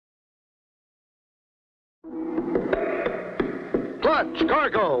Clutch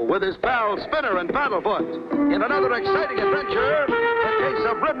Cargo with his pal Spinner and Paddlefoot in another exciting adventure, the case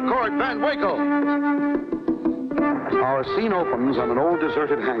of Ripcord Van Winkle. Our scene opens on an old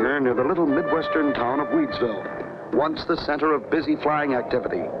deserted hangar near the little Midwestern town of Weedsville, once the center of busy flying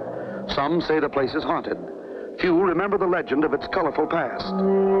activity. Some say the place is haunted. Few remember the legend of its colorful past.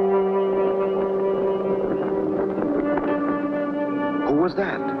 Who was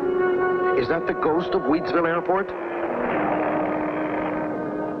that? Is that the ghost of Weedsville Airport?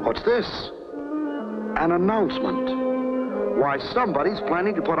 What's this? An announcement. Why, somebody's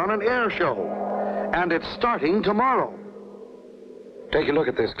planning to put on an air show. And it's starting tomorrow. Take a look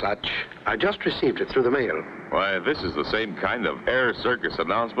at this, Clutch. I just received it through the mail. Why, this is the same kind of air circus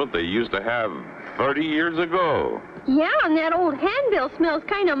announcement they used to have 30 years ago. Yeah, and that old handbill smells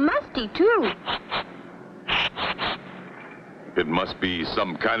kind of musty, too. It must be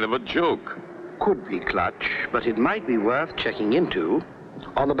some kind of a joke. Could be, Clutch, but it might be worth checking into.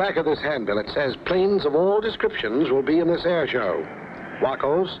 On the back of this handbill, it says planes of all descriptions will be in this air show.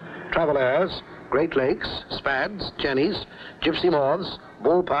 Wacos, Travel Airs, Great Lakes, Spads, Jennies, Gypsy Moths,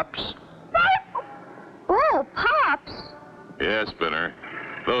 Bull Pups. Oh, Pops! Yes, Spinner.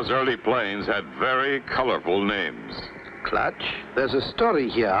 Those early planes had very colorful names. Clutch, there's a story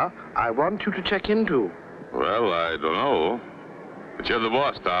here I want you to check into. Well, I don't know. But you're the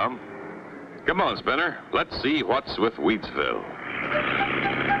boss, Tom. Come on, Spinner. Let's see what's with Weedsville.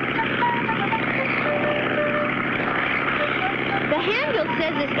 The handbill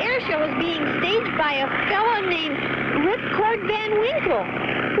says this air show is being staged by a fellow named Ripcord Van Winkle.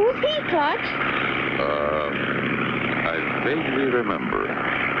 Who's he, Clutch? I vaguely remember.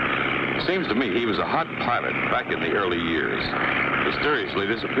 Seems to me he was a hot pilot back in the early years. Mysteriously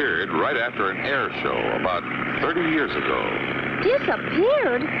disappeared right after an air show about 30 years ago.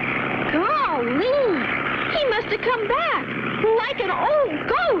 Disappeared? Golly! He must have come back, like an old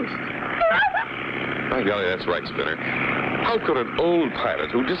ghost. By golly, that's right, Spinner. How could an old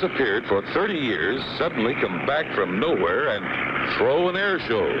pilot who disappeared for 30 years suddenly come back from nowhere and throw an air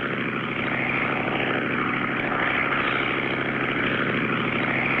show?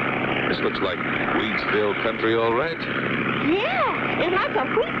 This looks like Weedsville country, all right. Yeah, and lots of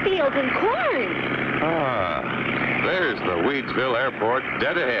wheat fields and corn. Ah, there's the Weedsville Airport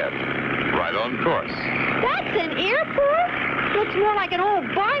dead ahead, right on course. That's an airport? Looks more like an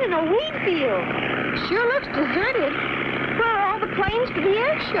old barn in a wheat field. Sure looks deserted. Where are all the planes for the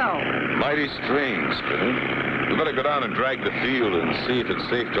air show? Mighty strange, Spinner. We better go down and drag the field and see if it's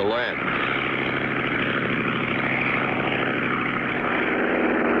safe to land.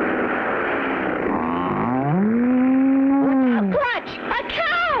 Clutch! A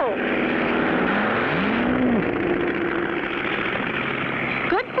cow!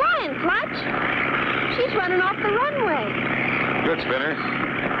 Good flying, Clutch. She's running off the runway. Good, Spinner.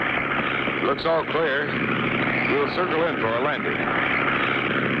 Looks all clear. We'll circle in for a landing.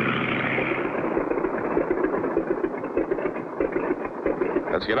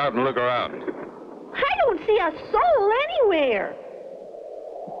 Let's get out and look around. I don't see a soul anywhere.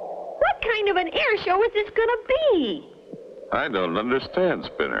 What kind of an air show is this gonna be? I don't understand,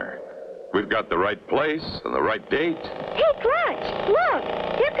 Spinner. We've got the right place and the right date. Hey, Clutch, look.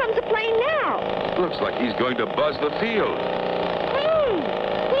 Here comes a plane now. Looks like he's going to buzz the field. Hey,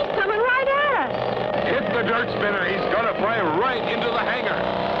 he's coming right at us. Hit the dirt, Spinner. He's going to fly right into the hangar.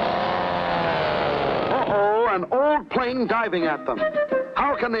 Uh-oh, an old plane diving at them.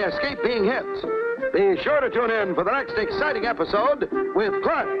 How can they escape being hit? Be sure to tune in for the next exciting episode with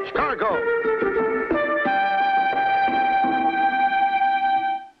Clutch Cargo.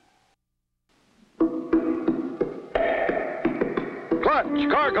 Clutch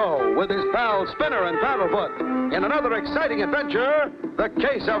Cargo with his pal Spinner and Paddlefoot in another exciting adventure, the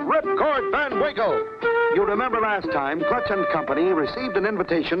case of Ripcord Van Winkle. You remember last time, Clutch and Company received an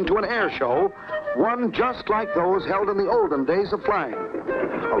invitation to an air show, one just like those held in the olden days of flying.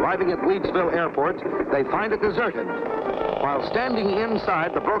 Arriving at Weedsville Airport, they find it deserted. While standing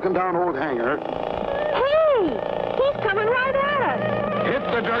inside the broken-down old hangar... Hey, he's coming right at us. Hit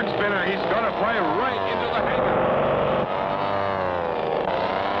the dirt, Spinner. He's going to fly right into the hangar.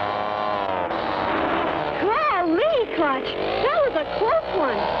 Clutch, that was a close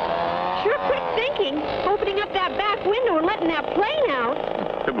one. Sure quick thinking, opening up that back window and letting that plane out.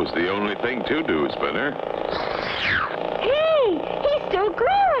 It was the only thing to do, Spinner. Hey, he's still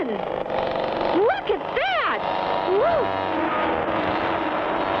growing. Look at that. Woo.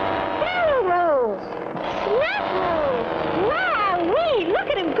 Barrel rolls. Snap rolls. Wowee, look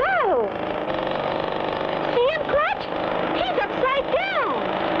at him go. See him, Clutch? He's upside down.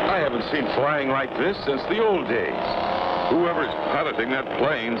 I haven't seen flying like this since the old days. Whoever's piloting that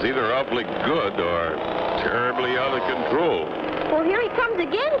plane's either awfully good or terribly out of control. Well, here he comes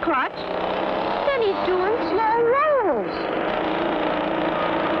again, Clutch. Then he's doing slow rolls.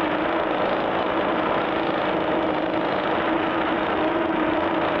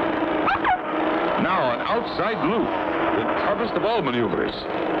 Now an outside loop. The toughest of all maneuvers.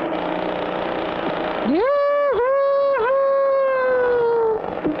 Look,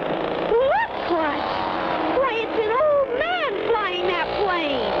 Clutch. Why, it's an old man flying that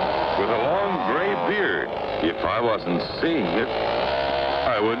plane. With a long gray beard. If I wasn't seeing it,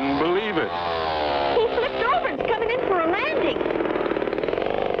 I wouldn't believe it. He flipped over and's coming in for a landing.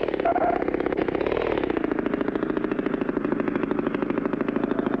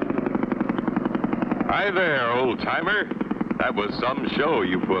 Hi there, old-timer. That was some show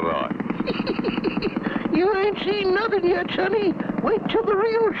you put on. You ain't seen nothing yet, Sonny. Wait till the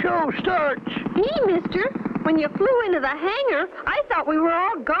real show starts. Gee, mister, when you flew into the hangar, I thought we were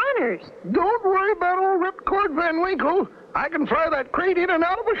all goners. Don't worry about old Ripcord Van Winkle. I can fly that crate in and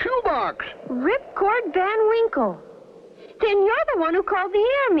out of a shoebox. Ripcord Van Winkle. Then you're the one who called the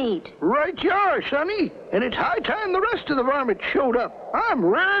air meet. Right you are, Sonny. And it's high time the rest of the varmints showed up. I'm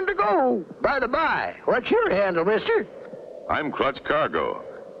raring to go. By the by, what's your handle, mister? I'm Clutch Cargo.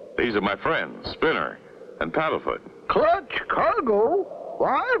 These are my friends, Spinner and Paddlefoot. Clutch Cargo?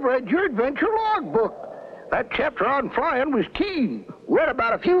 Why, I've read your adventure logbook. That chapter on flying was keen. Read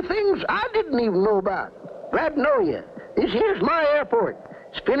about a few things I didn't even know about. Glad to know you. This here's my airport.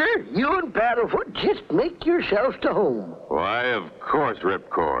 Spinner, you and Paddlefoot just make yourselves to home. Why, of course,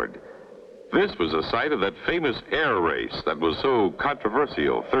 Ripcord. This was the site of that famous air race that was so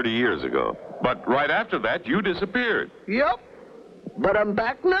controversial 30 years ago. But right after that, you disappeared. Yep. But I'm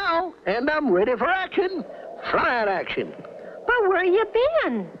back now, and I'm ready for action. Flying action. But where you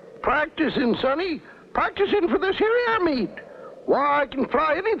been? Practicing, Sonny. Practicing for this here air meet. Why, I can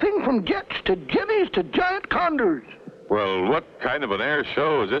fly anything from jets to jennies to giant condors. Well, what kind of an air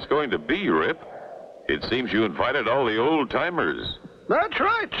show is this going to be, Rip? It seems you invited all the old-timers. That's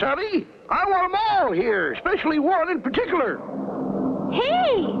right, Sonny. I want them all here, especially one in particular.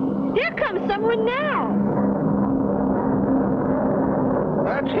 Hey, there comes someone now.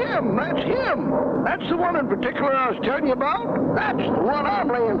 That's him. That's the one in particular I was telling you about. That's the one I'm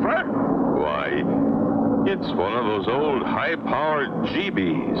laying for. Why, it's one of those old high-powered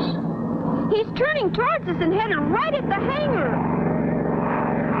GBs. He's turning towards us and headed right at the hangar.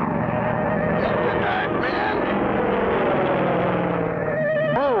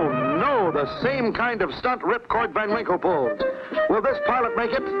 Oh, no, the same kind of stunt Ripcord Van Winkle pulled. Will this pilot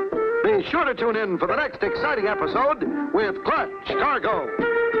make it? Be sure to tune in for the next exciting episode with Clutch Cargo.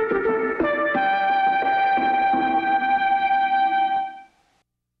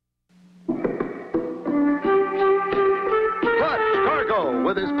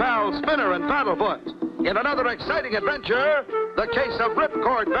 With his pals Spinner and Paddlefoot. In another exciting adventure, the case of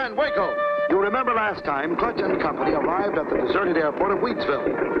Ripcord Van Winkle. You remember last time, Clutch and Company arrived at the deserted airport of Wheatsville.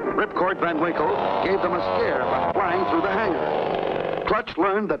 Ripcord Van Winkle gave them a scare by flying through the hangar. Clutch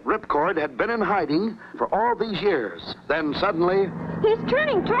learned that Ripcord had been in hiding for all these years. Then suddenly... He's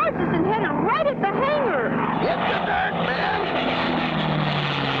turning towards us and headed right at the hangar. Get the dark, man.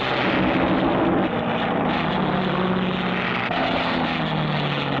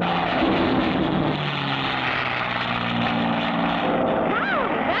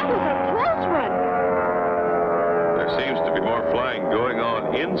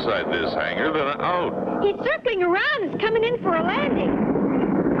 Inside this hangar than out. He's circling around and is coming in for a landing.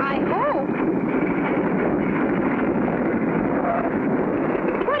 I hope.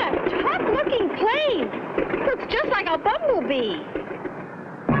 What a tough-looking plane. Looks just like a bumblebee.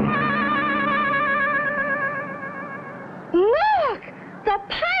 Look! The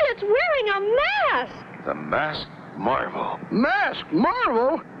pilot's wearing a mask. The masked marvel. Masked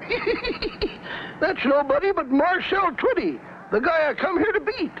marvel? That's nobody but Marcel Twitty, the guy I come here to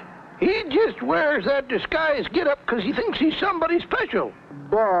beat. He just wears that disguise get-up because he thinks he's somebody special.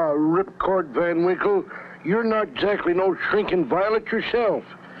 Bah, Ripcord Van Winkle, you're not exactly no shrinking violet yourself.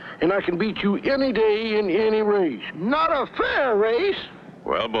 And I can beat you any day in any race. Not a fair race.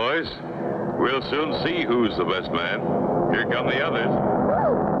 Well, boys, we'll soon see who's the best man. Here come the others.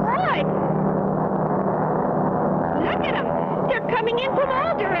 Oh, boy. Look at them. They're coming in from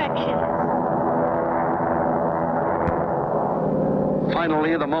all directions.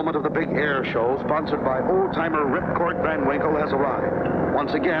 Finally, the moment of the big air show, sponsored by old-timer Ripcord Van Winkle, has arrived.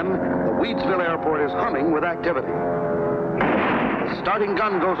 Once again, the Wheatsville Airport is humming with activity. The starting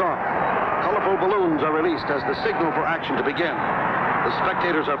gun goes off. Colorful balloons are released as the signal for action to begin. The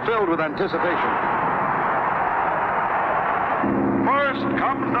spectators are filled with anticipation. First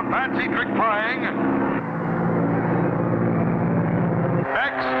comes the fancy trick flying.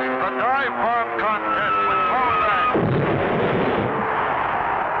 Next, the dive bomb contest with power bags.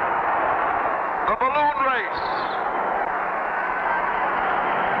 The balloon race.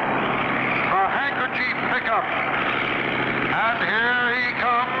 The handkerchief pickup. And here he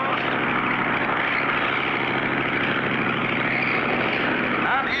comes.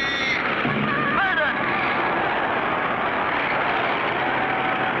 And he made it.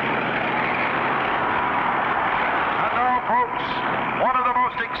 And now, folks, one of the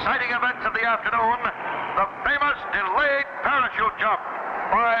most exciting events of the afternoon, the famous delayed parachute jump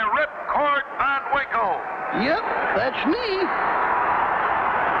by Ripcord Van Winkle. Yep, that's me.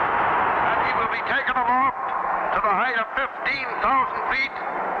 And he will be taken aloft to the height of 15,000 feet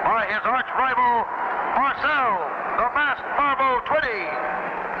by his arch rival, Marcel, the masked marble 20.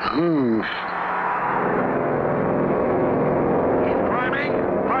 He's climbing,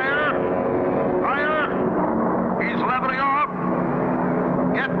 higher, higher. He's leveling off.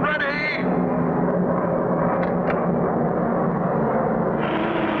 Get ready.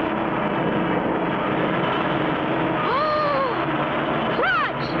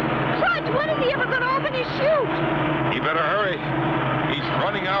 Clutch, when is he ever going to open his chute? He better hurry. He's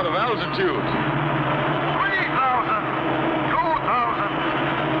running out of altitude. 3,000,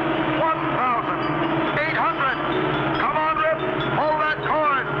 2,000, 1,800. Come on, Rip. Hold that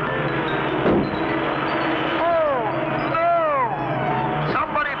cord. Oh, no.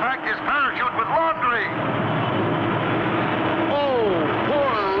 Somebody packed his parachute with laundry. Oh,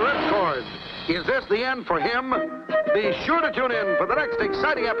 poor Ripcord. Is this the end for him? Be sure to tune in for the next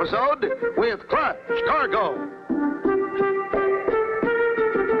exciting episode with Clutch Cargo.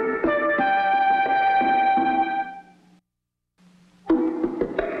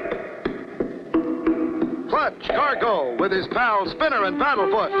 Clutch Cargo with his pal Spinner and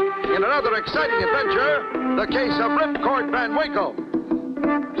Paddlefoot in another exciting adventure, the case of Ripcord Van Winkle.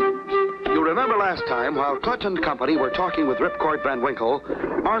 You remember last time, while Clutch and company were talking with Ripcord Van Winkle,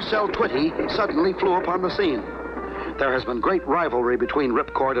 Marcel Twitty suddenly flew upon the scene. There has been great rivalry between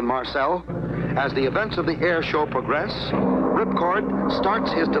Ripcord and Marcel. As the events of the air show progress, Ripcord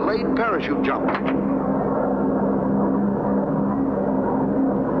starts his delayed parachute jump.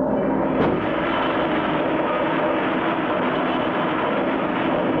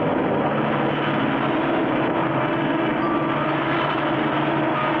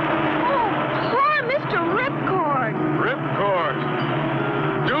 Ripcord,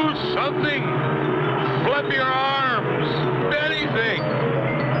 do something. Flip your arms. Anything.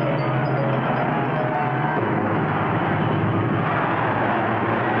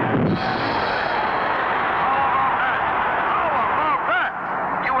 How about that?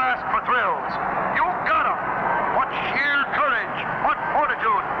 You asked for thrills. You got them. What sheer courage. What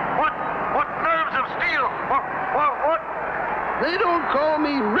fortitude. What nerves of steel. What? They don't call me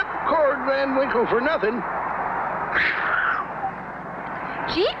Ripcord Van Winkle for nothing.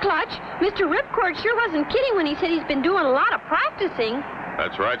 Gee, Clutch, Mr. Ripcord sure wasn't kidding when he said he's been doing a lot of practicing.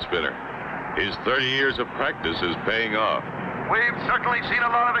 That's right, Spinner. His 30 years of practice is paying off. We've certainly seen a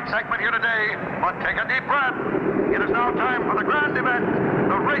lot of excitement here today, but take a deep breath. It is now time for the grand event.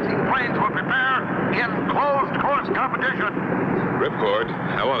 The racing planes will prepare in closed course competition. Ripcord,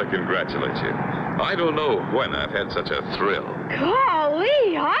 I want to congratulate you. I don't know when I've had such a thrill.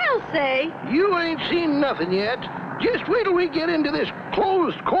 Golly, I'll say. You ain't seen nothing yet. Just wait till we get into this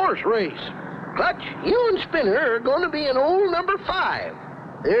closed course race. Clutch, you and Spinner are going to be in old number 5.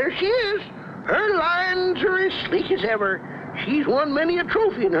 There she is. Her lines are as sleek as ever. She's won many a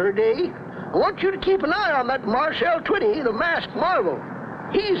trophy in her day. I want you to keep an eye on that Marcel Twitty, the masked marvel.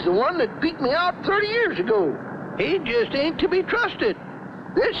 He's the one that beat me out 30 years ago. He just ain't to be trusted.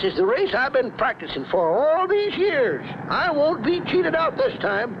 This is the race I've been practicing for all these years. I won't be cheated out this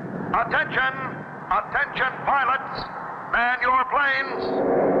time. Attention, pilots. Man your planes.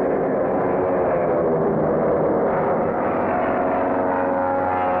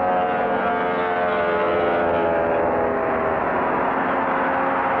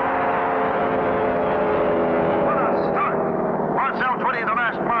 What a start. Marcel Twitty, the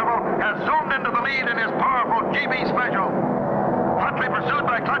masked marvel, has zoomed into the lead in his powerful GB special. Hotly pursued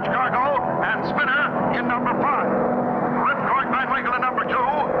by Clutch Cargo and Spinner in number 5. Ripcord Van Winkle in number 2,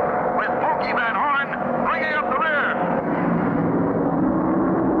 with Pokey Van Horn bringing up the rear.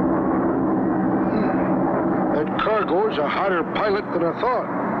 That Cargo's a hotter pilot than I thought.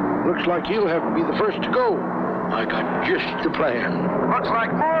 Looks like he'll have to be the first to go. I got just the plan. Looks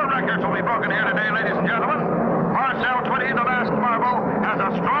like more records will be broken here today, ladies and gentlemen. Marcel Twitty, the masked marvel, has a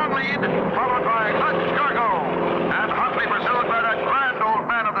strong lead, followed by Clutch Cargo, and hotly pursued by that grand old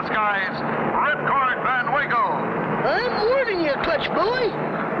man of the skies, Ripcord Van Winkle. I'm warning you, Clutch boy.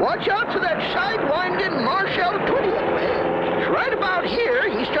 Watch out for that sidewinding Marcel Twitty up there. Right about here,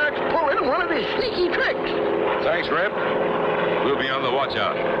 he starts pulling one of his sneaky tricks. Thanks, Rip. We'll be on the watch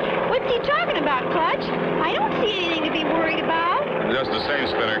out. What's he talking about, Clutch? I don't see anything to be worried about. Just the same,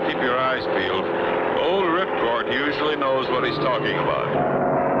 Spinner. Keep your eyes peeled. Old Ripcord usually knows what he's talking about.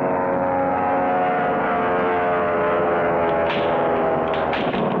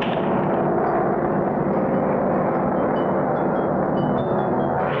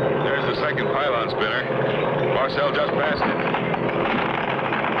 There's the second pylon, Spinner. Marcel just passed it.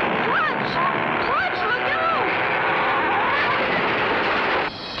 Clutch! Clutch, look out!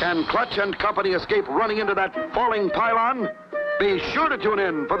 Can Clutch and Company escape running into that falling pylon? Be sure to tune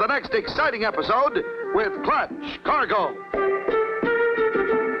in for the next exciting episode with Clutch Cargo.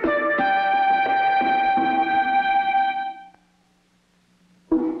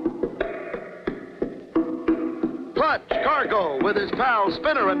 Clutch Cargo with his pals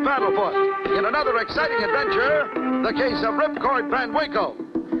Spinner and Paddlefoot in another exciting adventure, the case of Ripcord Van Winkle.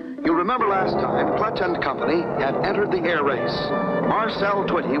 You remember last time, Clutch and Company had entered the air race. Marcel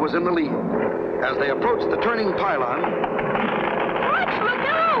Twitty was in the lead. As they approached the turning pylon, Clutch, look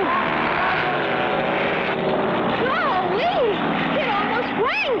out! Golly! It almost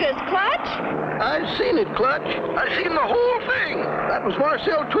wanged us, Clutch! I've seen it, Clutch. I've seen the whole thing. That was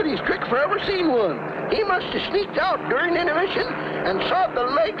Marcel Twitty's trick if I ever seen one. He must have sneaked out during intermission and sawed the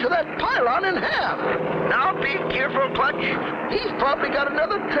legs of that pylon in half. Now be careful, Clutch. He's probably got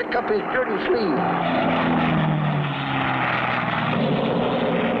another trick up his dirty sleeve.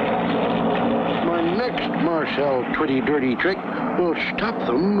 My next Marcel Twitty dirty trick will stop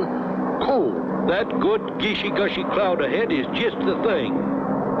them cold. That good gishy-gushy cloud ahead is just the thing.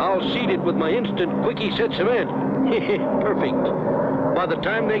 I'll seed it with my instant quickie set cement. Perfect. By the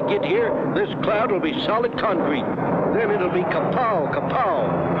time they get here, this cloud will be solid concrete. Then it'll be kapow, kapow.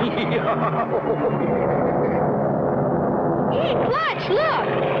 Hey, Clutch, look!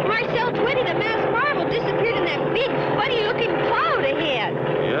 Marcel Twitty, the masked marvel, disappeared in that big, funny-looking cloud ahead.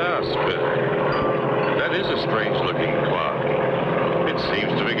 Yeah, Spinner. That is a strange-looking cloud. It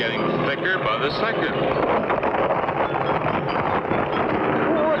seems to be getting thicker by the second.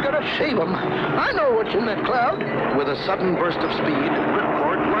 Oh, I gotta save him. I know what's in that cloud. with a sudden burst of speed,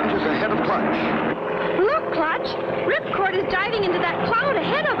 Ripcord plunges ahead of Clutch. Look, Clutch! Ripcord is diving into that cloud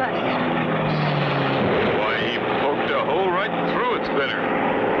ahead of us. Why, he poked a hole right through it, Spinner.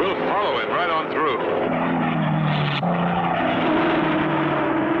 We'll follow it right on through.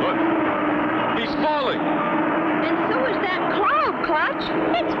 Look, he's falling. And so is that cloud, Clutch.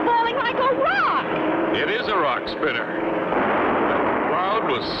 It's falling like a rock. It is a rock, Spinner. The cloud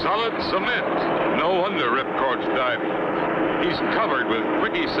was solid cement. No wonder Ripcord's diving. He's covered with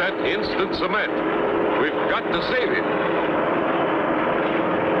quickie-set instant cement. We've got to save him.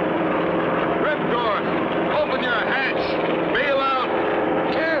 Ripcord, open your hatch. Bail out.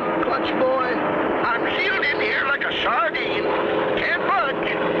 Can't, Clutch boy. I'm sealed in here like a sardine. Can't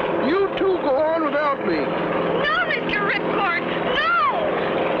budge. You two go on without me. No, Mr. Ripcord,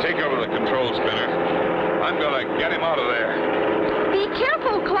 no! Take over the control, Spinner. I'm gonna get him out of there. Be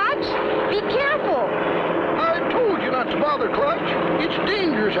careful, Clutch. Be careful. I told you not to bother, Clutch. It's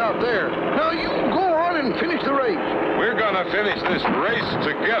dangerous out there. Now you go on and finish the race. We're gonna finish this race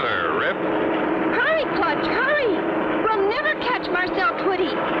together, Rip. Hurry, Clutch, hurry. We'll never catch Marcel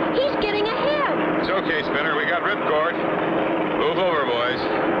Twitty. He's getting ahead. It's okay, Spinner. We got Ripcord. Move over, boys.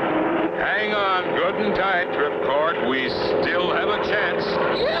 Hang on good and tight, Ripcord. We still have a chance.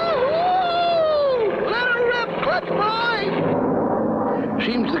 Yahoo! Let her rip, Clutch boy!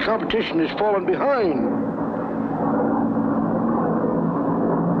 Seems the competition has fallen behind.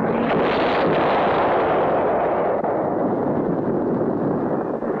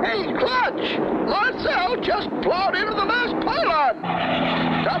 Hey, Clutch! Marcel just plowed into the last pylon.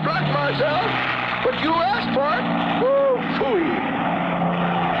 Tough luck, Marcel. But you asked for it. Oh, phooey.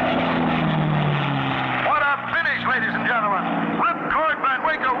 What a finish, ladies and gentlemen. Ripcord Van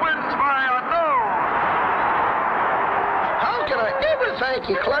Winkle wins by a nose. How can I ever thank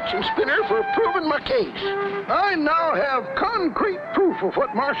you, Clutch and Spinner, for proving my case? I now have concrete proof of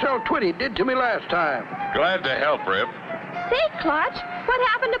what Marcel Twitty did to me last time. Glad to help, Rip. Say, Clutch, what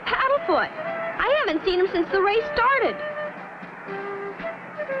happened to Paddlefoot? I haven't seen him since the race started.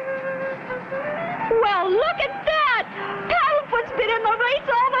 Well, look at that! Paddlefoot's been in the race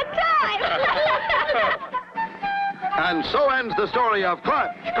all the time! And so ends the story of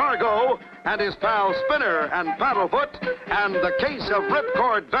Clutch, Cargo, and his pal Spinner and Paddlefoot, and the case of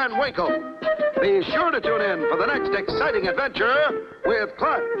Ripcord Van Winkle. Be sure to tune in for the next exciting adventure with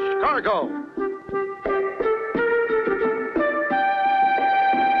Clutch, Cargo.